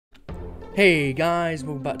Hey guys,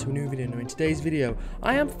 welcome back to a new video. Now in today's video,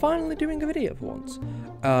 I am finally doing a video for once.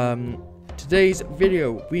 Today's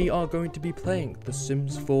video, we are going to be playing The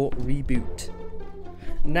Sims 4 Reboot.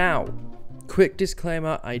 Now, quick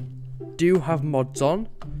disclaimer, I do have mods on,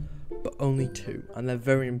 but only 2, and they're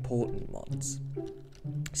very important mods.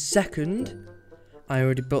 Second, I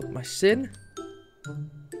already built my sim.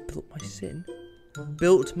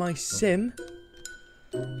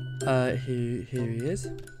 Here he is.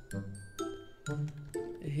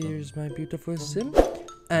 Here's my beautiful sim,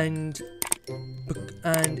 and if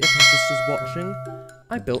my sister's watching,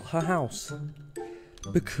 I built her house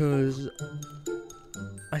because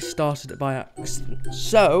I started it by accident.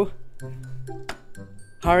 So,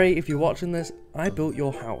 Harry, if you're watching this, I built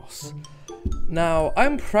your house. Now,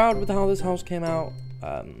 I'm proud with how this house came out.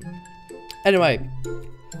 Anyway,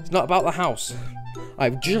 it's not about the house.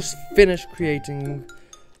 I've just finished creating,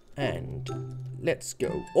 and let's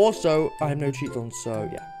go. Also, I have no cheats on, so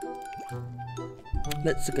yeah.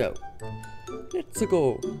 Let's go.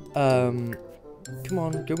 Come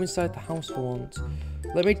on, go inside the house for once.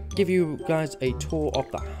 Let me give you guys a tour of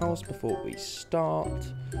the house before we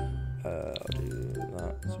start. I'll do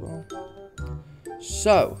that as well.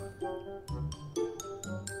 So,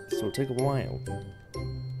 this will take a while.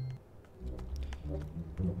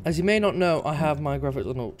 As you may not know, I have my graphics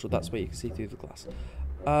on ultra. That's where you can see through the glass.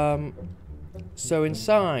 So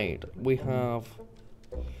inside we have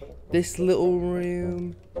this little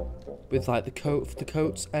room with like the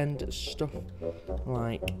coats and stuff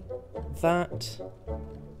like that.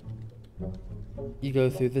 You go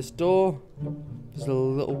through this door. There's a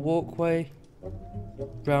little walkway.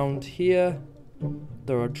 Round here,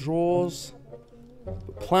 there are drawers.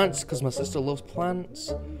 Plants, because my sister loves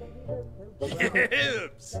plants.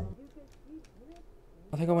 Yes.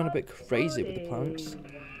 I think I went a bit crazy with the plants.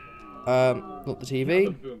 Look, the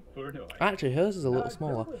TV. Actually, hers is a little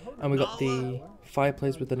smaller. And we got the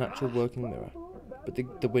fireplace with the natural working mirror. But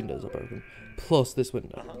the windows are broken. Plus this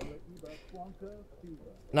window.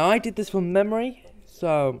 Now, I did this from memory.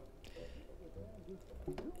 So,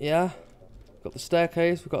 yeah. Got the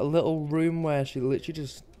staircase. We've got a little room where she literally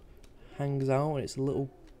just hangs out. And it's a little...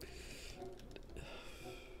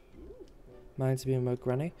 Reminds me of my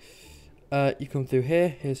granny. You come through here.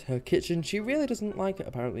 Here's her kitchen. She really doesn't like it,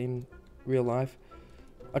 apparently, in real life.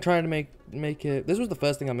 I tried to make it. This was the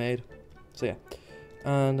first thing I made. So yeah,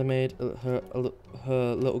 and I made her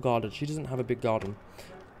little garden. She doesn't have a big garden,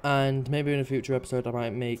 and maybe in a future episode I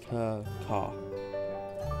might make her car.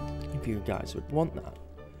 If you guys would want that.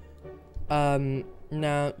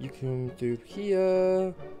 Now you come through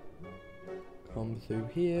here. Come through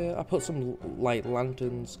here. I put some light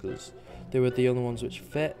lanterns because they were the only ones which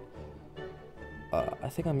fit. I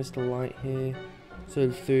think I missed a light here. So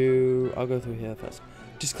I'll go through here first.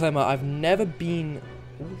 Disclaimer, I've never been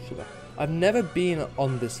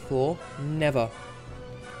on this floor. Never.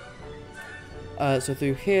 So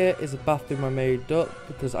through here is a bathroom I made up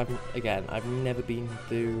because I've never been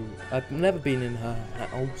in her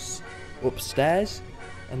house upstairs.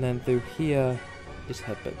 And then through here is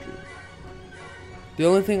her bedroom. The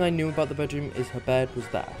only thing I knew about the bedroom is her bed was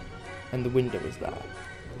there. And the window was there.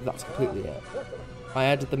 That's completely it. I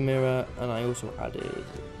added the mirror and I also added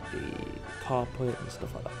the carpet and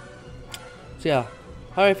stuff like that. So yeah,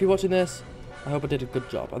 Harry, if you're watching this, I hope I did a good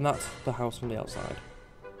job. And that's the house from the outside.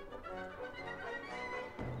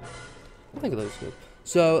 I think it looks good.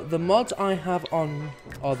 So the mods I have on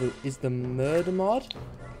is the murder mod.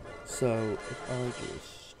 So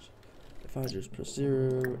if I just press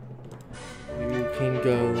 0, you can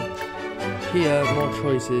go here, more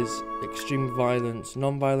choices, extreme violence,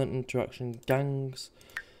 non-violent interaction, gangs,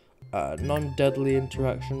 non-deadly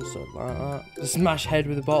interactions, so like that. The smash head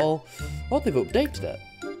with a bottle. Oh, they've updated it.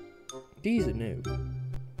 These are new.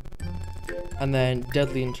 And then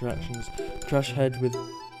deadly interactions, crash head with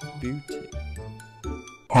booty.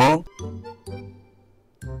 Huh?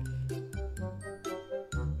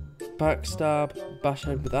 Backstab, bash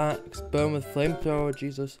head with axe, burn with flamethrower,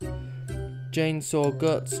 Jesus. Chainsaw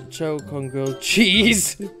guts, choke on grilled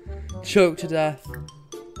cheese, choke to death,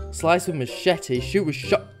 slice with machete, shoot with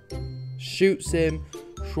shoots him,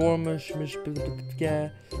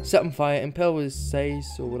 set on fire, impale with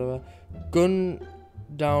sace or whatever, gun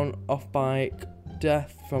down off bike,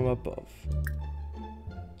 death from above,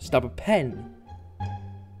 stab a pen.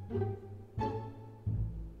 I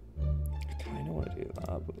kind of want to do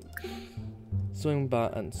that, but swing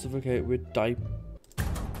back and suffocate with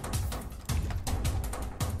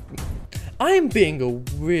I am being a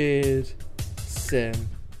weird sim.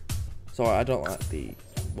 Sorry, I don't like the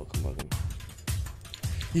welcome.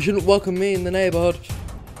 You shouldn't welcome me in the neighborhood.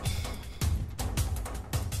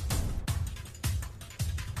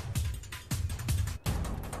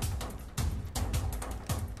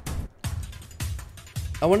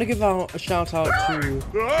 I want to give out a shout out to.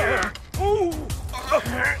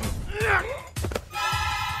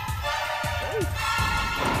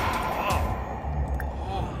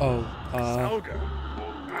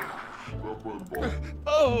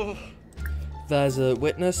 There's a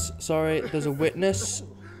witness. Sorry, there's a witness.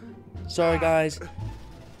 Sorry, guys.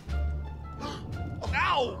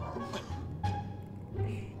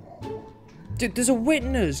 Dude, there's a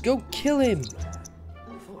witness. Go kill him.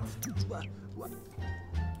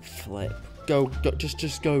 Flip. Go.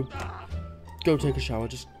 Just go. Go take a shower.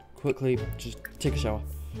 Just quickly. Just take a shower.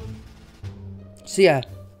 So yeah.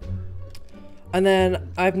 And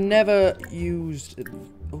then I've never used.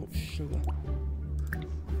 Oh, sugar.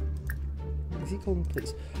 Is he calling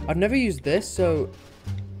police? I've never used this, so.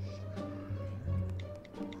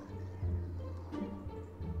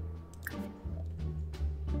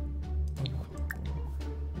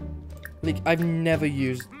 Like, I've never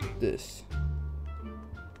used this.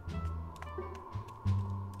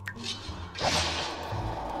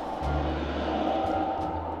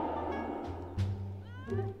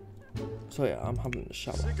 So yeah, I'm having a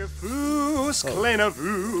shower. Oh,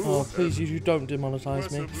 please, you don't demonetize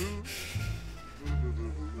me.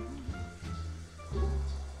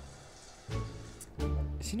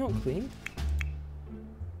 Is he not clean?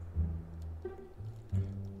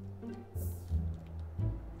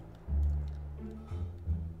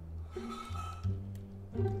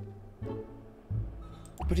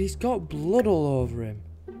 But he's got blood all over him.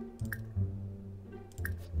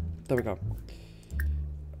 There we go.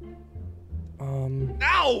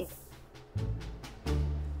 Ow!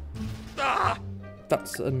 Ah!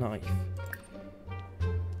 That's a knife.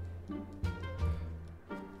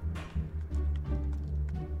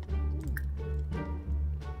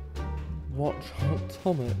 Watch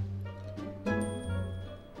Tommy.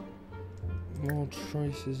 More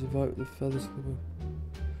traces about the feathers.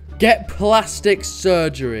 Get plastic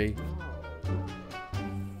surgery.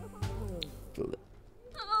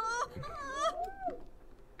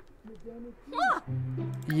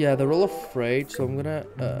 Yeah, they're all afraid, so I'm gonna.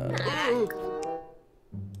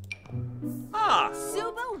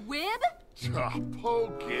 Suba Wib?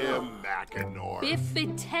 Poke him, Mackinac. Biffy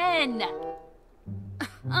 10.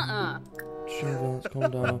 Let's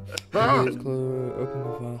calm down. Please open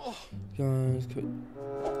the fire. Guys,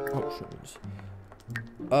 options.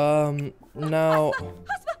 Now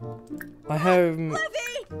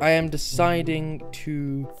I am deciding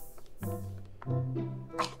to.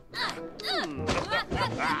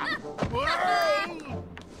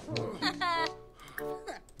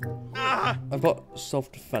 I've got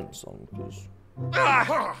self-defense on because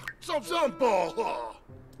Some ball.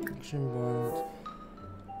 action violence.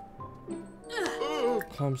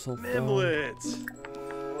 Calm self down. Nimblets.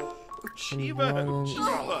 Shiva. Violence.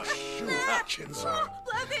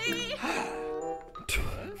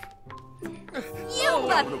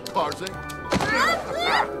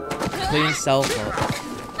 Clean self up.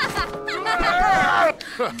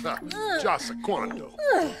 Just a quando.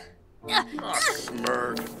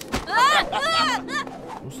 Smirk.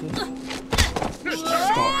 What's this?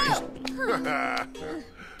 Stop.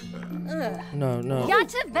 No. Got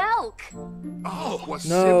to Velk. Oh, what's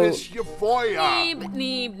No. this your boy?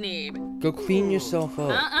 Neeb. Go clean yourself up.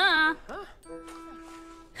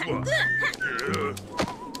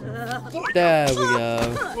 There we go.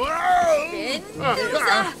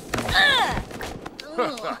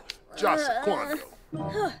 Just a quando.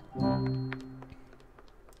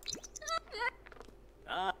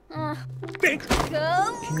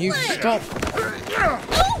 Can you stop?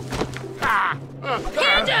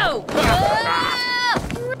 Pando!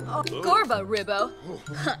 Gorba Ribbo.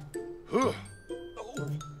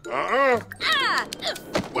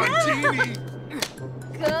 Martini.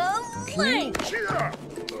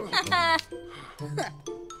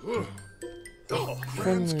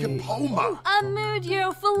 Friendly. Kipoma. Amudio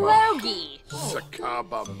Philology.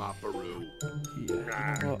 Sakaba Maparu.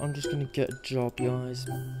 Yeah. Well, I'm just gonna get a job, guys.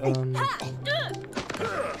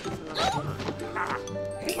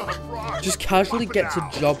 Just casually gets a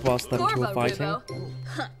job whilst them two are fighting.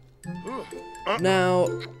 Now,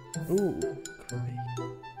 ooh, great.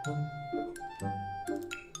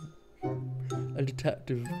 A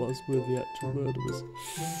detective was with the actual murderers.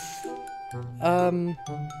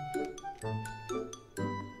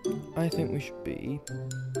 I think we should be.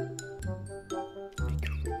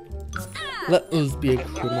 Let us be a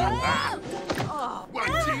criminal.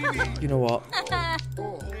 You know what?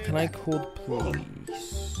 Can I call the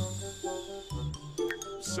police?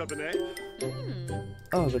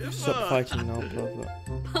 Oh, they've stopped fighting now. Love that.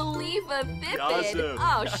 Khalifa Fipid. Awesome.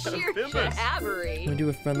 Oh, sheer Famous. shahabbery. We do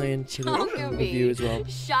a friendly introduction review as well.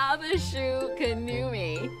 Shabashu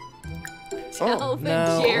Kanumi. Oh,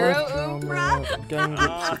 now Telfajero life drama, gang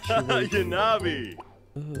up situation. Yanabi.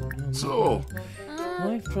 So,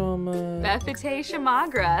 Life drama. Befite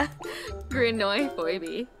Shamagra. Grinoi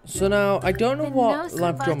Foibi. So now I don't know what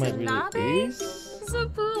life drama it Nabe? really is.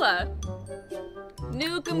 Sapula.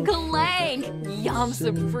 Nukum Kalang. Yam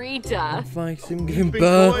Saprita. Fighting game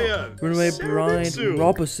Bingoya. runaway bride Sarabitsu.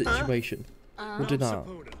 robber situation. We'll do that.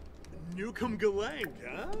 Newcomb Galang,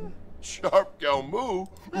 huh? Sharp Galmu,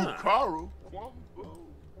 Ukaru, Kwambu.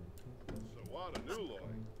 Sawada Nuloy,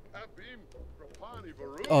 Abim, Rapani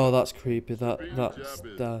Baru. Oh, that's creepy. That's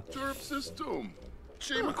the. Turp System,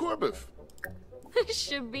 Shema Corbif.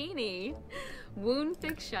 Shabini. Woon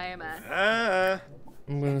Fikshayama. Ah.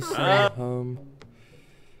 I'm gonna send it home.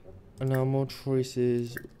 And now more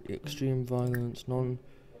choices, extreme violence,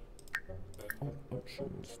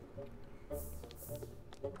 options.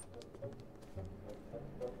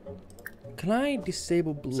 Can I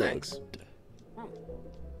disable blood? Thanks.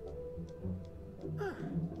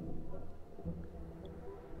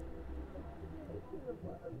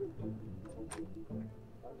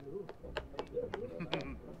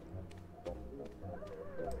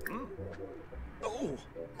 Oh,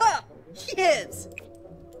 ha! Yes!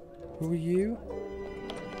 Who are you?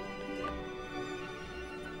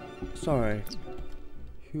 Sorry.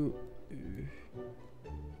 Who?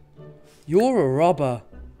 You're a robber.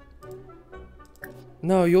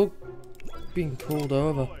 No, you're being pulled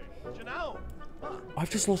over. I've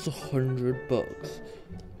just lost 100 bucks.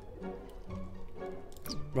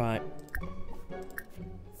 Right.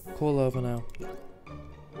 Call over now.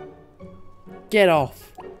 Get off.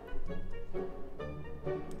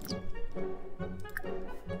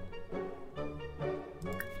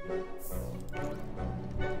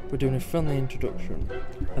 We're doing a friendly introduction,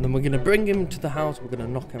 and then we're gonna bring him to the house. We're gonna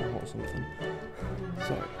knock him out or something.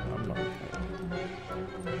 Sorry, I'm not okay.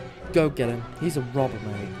 Go get him. He's a robber,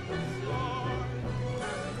 mate.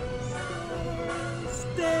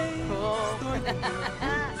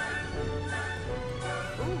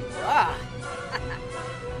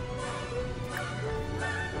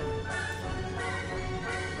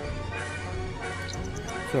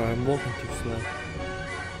 Sorry, I'm walking too slow.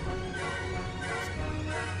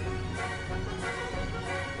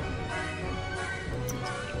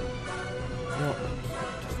 No,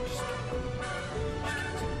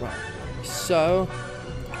 right. So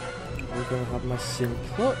we're gonna have my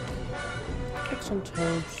simple eggs on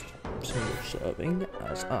toast, single serving,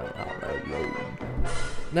 as I am alone.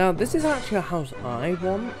 Now this is actually a house I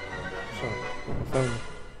want. Sorry, my phone.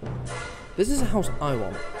 This is a house I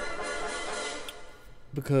want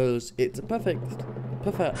because it's a perfect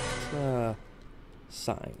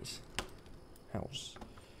size house.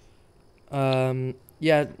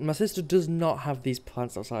 Yeah, my sister does not have these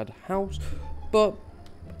plants outside the house, but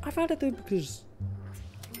I've added them because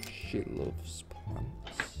she loves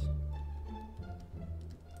plants.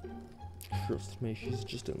 Trust me, she's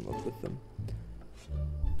just in love with them.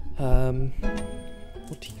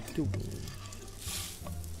 What are you doing?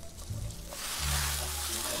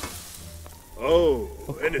 Oh,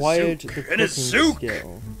 Acquired the and a cooking souk.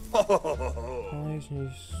 skill. Oh. Highest new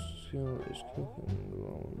skill is cooking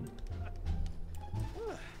alone.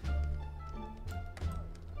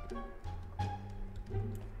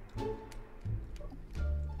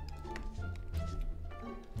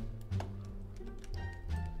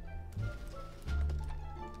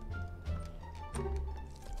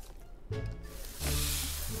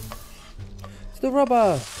 It's the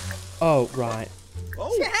rubber. Oh, right.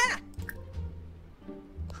 Oh.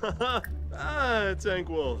 Ah,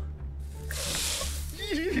 Tankwell.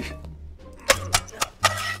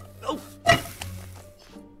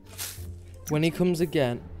 When he comes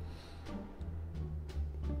again.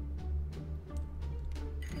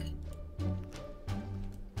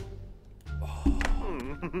 Oh.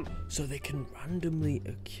 So they can randomly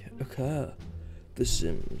occur. The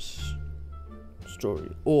Sims story.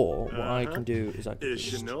 Or what I can do is I can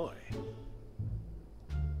just... Ishinoi.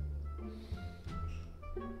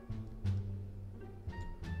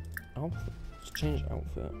 Outfit. Let's change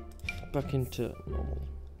outfit. Back into normal.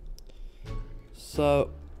 So...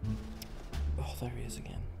 Oh, there he is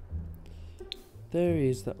again. There he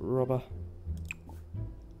is, that rubber.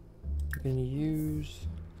 I'm gonna use...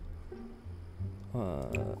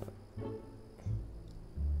 I'm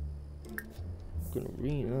gonna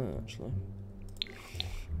read that, actually.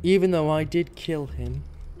 Even though I did kill him.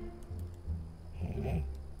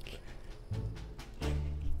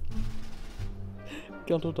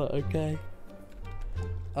 God on it, okay?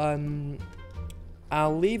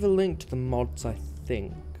 I'll leave a link to the mods, I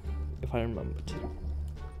think, if I remember to.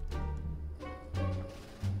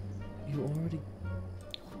 You already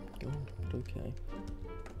gone, okay.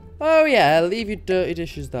 Oh yeah, leave your dirty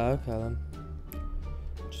dishes there, okay then.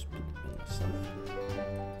 Just put them in myself.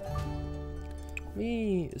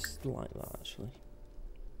 It's like that actually.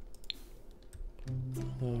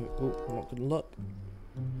 Oh, I'm not gonna look.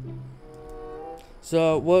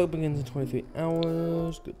 So, work begins in 23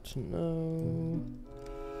 hours. Good to know.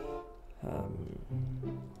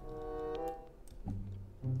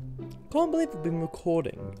 Can't believe I've been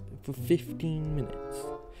recording for 15 minutes.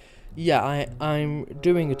 Yeah, I'm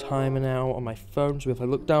doing a timer now on my phone, so if I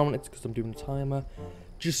look down, it's because I'm doing a timer.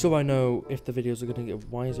 Just so I know if the videos are going to get...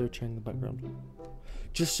 Why is there a train in the background?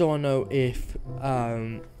 Just so I know if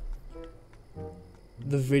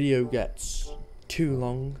the video gets too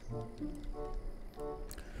long.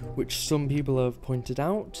 Which some people have pointed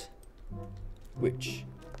out. Which...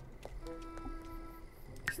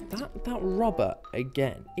 Is that Robert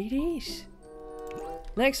again? It is!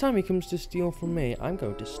 Next time he comes to steal from me, I'm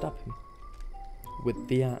going to stab him. With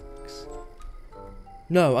the axe.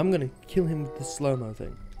 No, I'm going to kill him with the slow-mo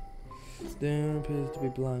thing. There appears to be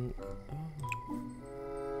blank.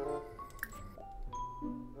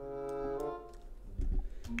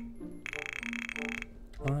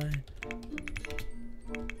 Oh.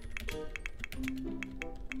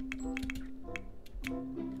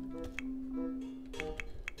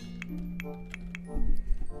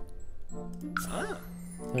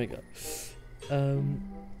 There we go.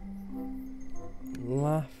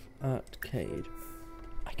 Laugh at Cade.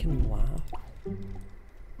 I can laugh.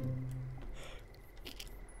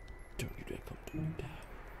 Don't you dare come to me down.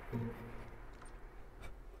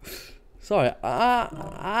 Sorry,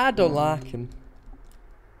 I don't like him.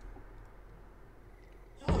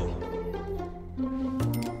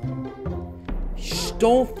 He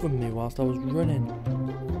stole from me whilst I was running.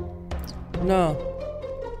 No.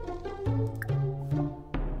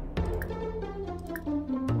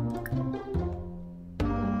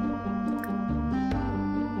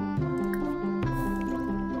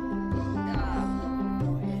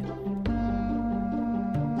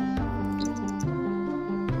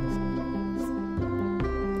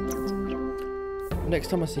 Next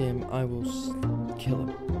time I see him, I will kill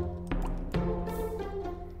him.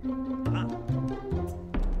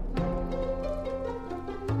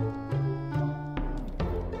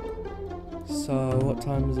 So, what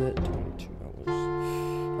time is it? 22 hours.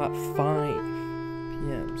 At 5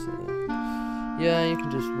 PM, so... Yeah, you can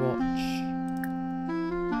just watch.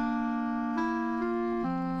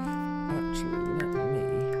 Actually,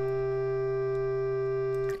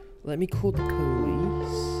 let me call the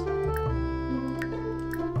police.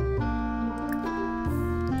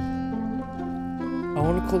 I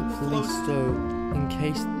want to call the police, so in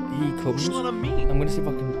case he comes, I'm going to see if I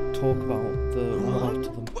can talk about the robot to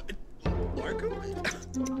them. Marco?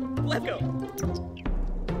 Let go.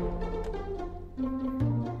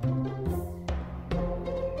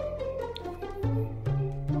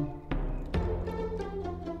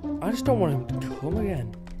 I just don't want him to come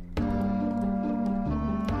again.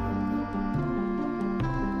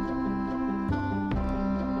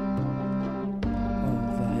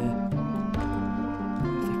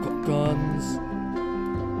 Guns.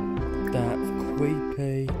 That's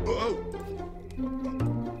creepy.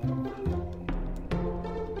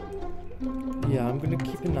 Yeah, I'm gonna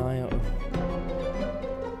keep an eye out if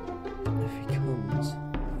he comes.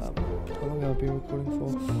 How long have I been recording for?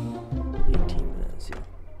 18 minutes, yeah.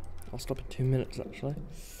 I'll stop in 2 minutes actually.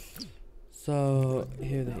 So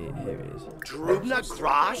here he is. Drubna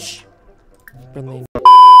Grosh? Friendly.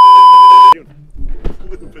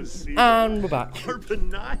 And we're back.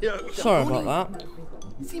 Sorry about that.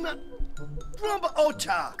 Sima Drumba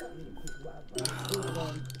Ota.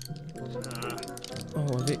 Oh,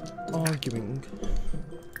 are they arguing?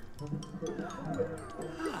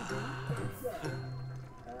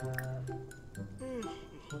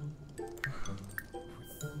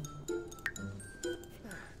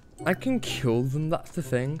 I can kill them, that's the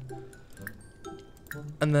thing.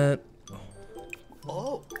 And then...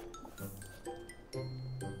 Oh.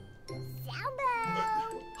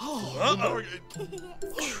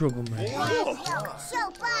 Troublemaker.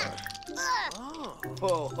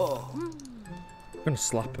 I'm gonna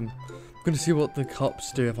slap him. I'm gonna see what the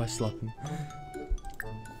cops do if I slap him.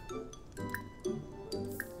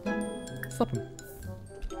 Slap him.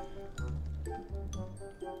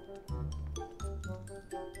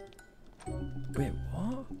 Wait,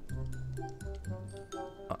 what?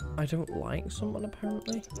 I don't like someone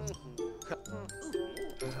apparently.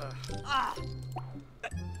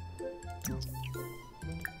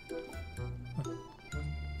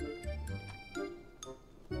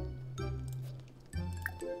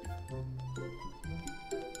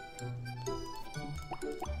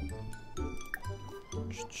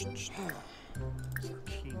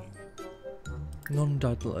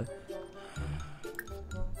 Non-deadly.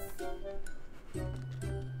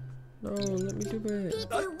 No, let me do it.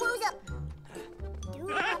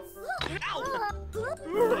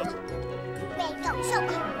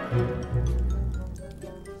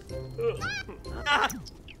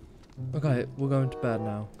 Okay, we're going to bed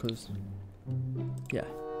now, because, yeah,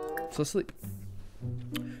 so sleep.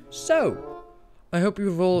 So, I hope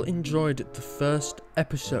you've all enjoyed the first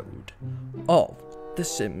episode of The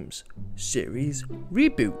Sims series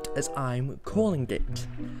Reboot, as I'm calling it.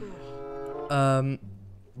 I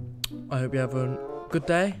hope you have a good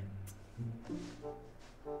day.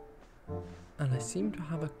 And I seem to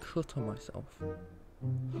have a cut on myself.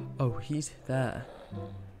 Oh, he's there.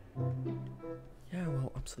 Yeah,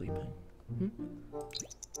 well, I'm sleeping.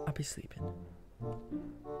 I'll be sleeping.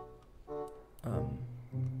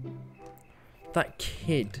 That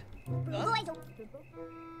kid.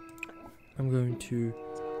 I'm going to...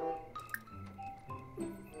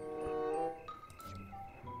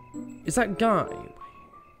 Is that guy?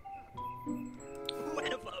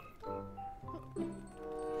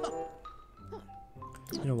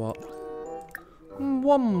 You know what?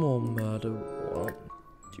 One more murder won't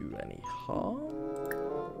do any harm.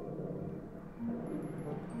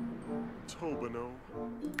 Tobano.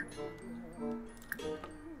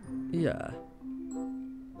 Yeah.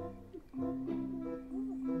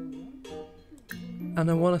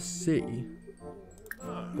 And I want to see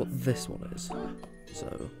what this one is.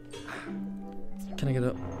 So, can I get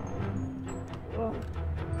up?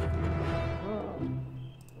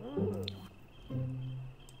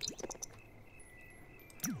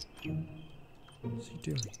 What's he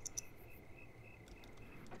doing?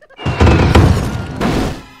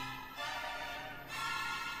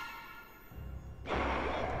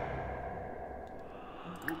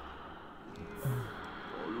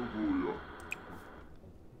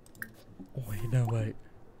 Oh wait, no wait.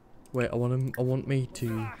 Wait, I want him. I want me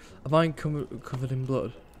to. Am I covered in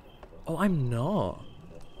blood? Oh, I'm not.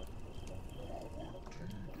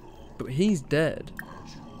 But he's dead.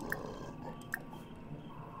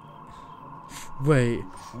 Wait.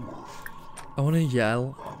 I want to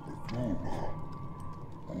yell.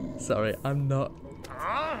 Sorry, I'm not.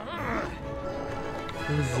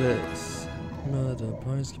 What is this? Murder.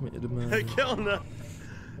 Pies committed a murder. Kelna.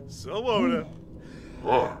 Salona.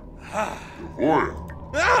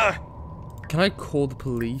 Can I call the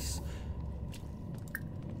police?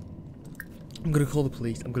 I'm gonna call the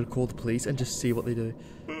police. I'm gonna call the police and just see what they do.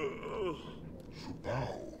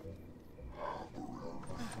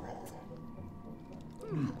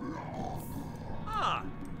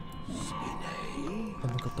 Oh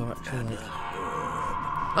my god, they're actually like...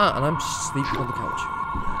 Ah, and I'm sleeping on the couch.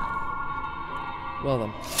 Well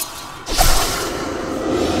then.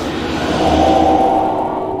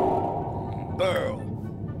 Burl.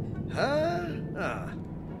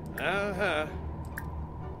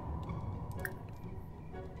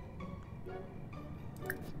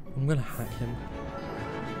 I'm gonna hack him.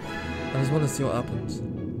 I just want to see what happens.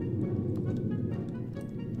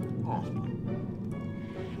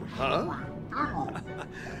 Huh?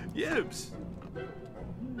 Yibs.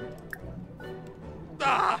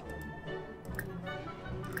 Ah!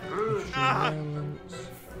 Violence.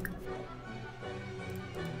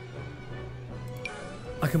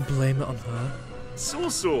 I can blame it on her.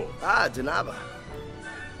 Sul. Ah, Janaba.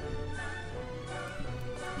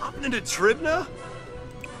 Hopping into Tribna?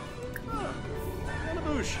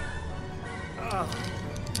 Anaboosh.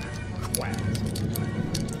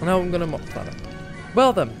 Now I'm gonna mop that up.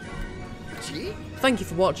 Well then, Gee? thank you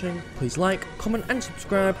for watching. Please like, comment and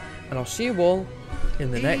subscribe, and I'll see you all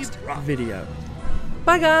in the next video.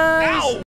 Bye guys! Ow!